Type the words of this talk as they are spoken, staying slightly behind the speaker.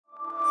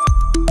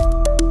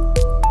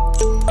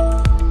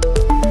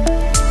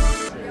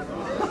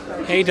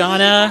Hey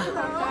Donna,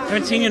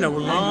 haven't seen you in a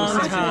long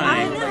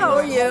time. How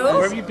are you?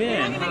 Where have you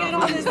been?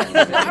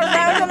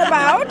 Around and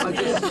about.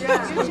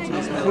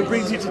 What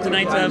brings you to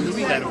tonight's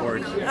Movieguide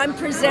Awards? I'm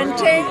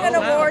presenting an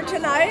award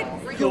tonight.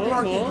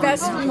 Cool.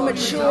 Best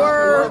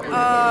Mature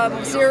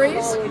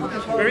Series.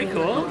 Very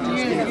cool.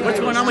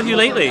 What's going on with you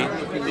lately?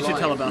 You should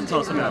tell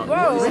us about.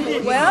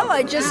 Whoa. Well,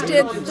 I just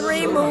did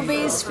 3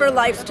 movies for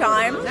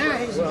Lifetime.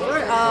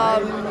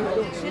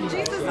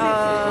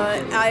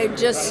 I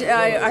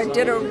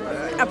did an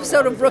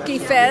episode of Rookie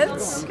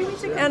Feds,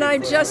 and I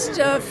just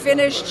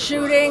finished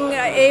shooting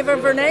Ava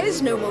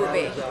DuVernay's new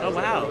movie. Oh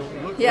wow!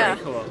 Yeah.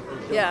 Very cool.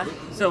 Yeah.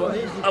 So,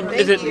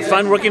 is it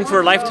fun working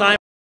for Lifetime?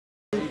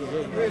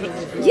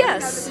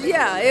 Yes,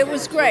 yeah, it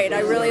was great.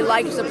 I really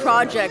liked the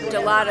project a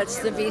lot. It's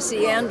the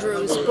V.C.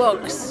 Andrews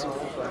books,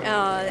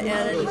 and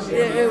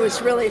it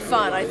was really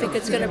fun. I think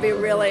it's going to be a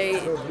really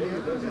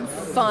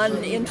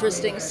fun,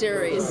 interesting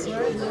series.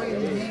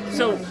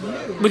 So,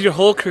 with your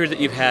whole career that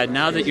you've had,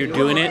 now that you're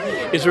doing it,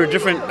 is there a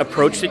different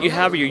approach that you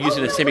have, or you're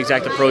using the same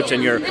exact approach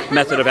and your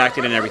method of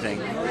acting and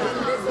everything?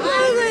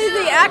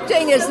 The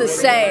acting is the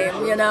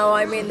same, you know.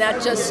 I mean,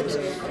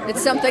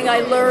 it's something I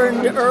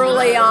learned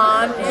early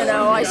on. You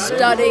know, I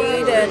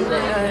studied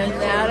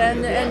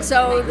and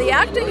so the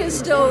acting is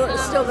still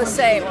the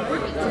same.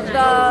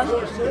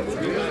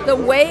 The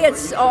way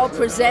it's all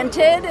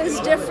presented is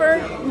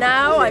different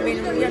now. I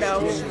mean, you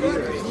know,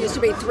 it used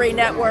to be 3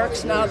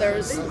 networks, now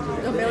there's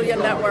a million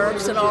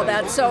networks and all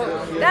that. So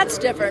that's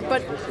different,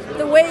 but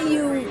the way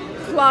you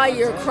apply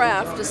your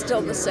craft is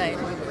still the same.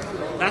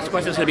 Last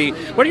question is going to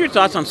be, what are your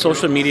thoughts on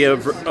social media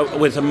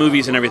with the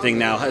movies and everything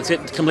now? Is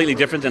it completely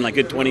different than like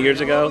good 20 years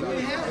ago?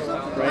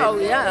 Right? Oh,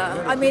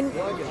 yeah. I mean,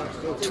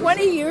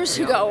 20 years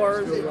ago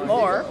or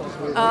more,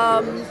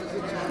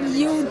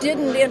 you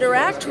didn't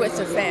interact with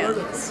the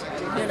fans.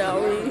 You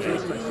know,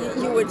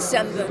 you would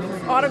send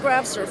them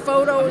autographs or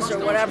photos or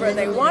whatever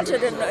they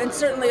wanted, and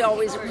certainly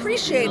always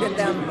appreciated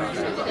them,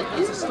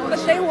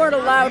 but they weren't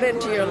allowed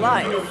into your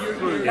life.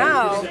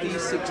 Now,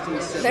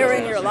 they're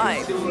in your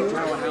life.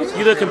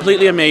 You look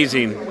completely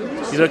amazing.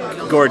 You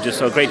look gorgeous,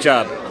 so great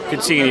job.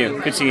 Good seeing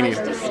you. Good seeing you.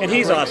 And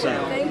he's awesome.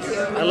 Thank you.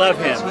 I love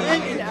him.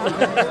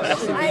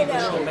 I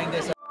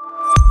know.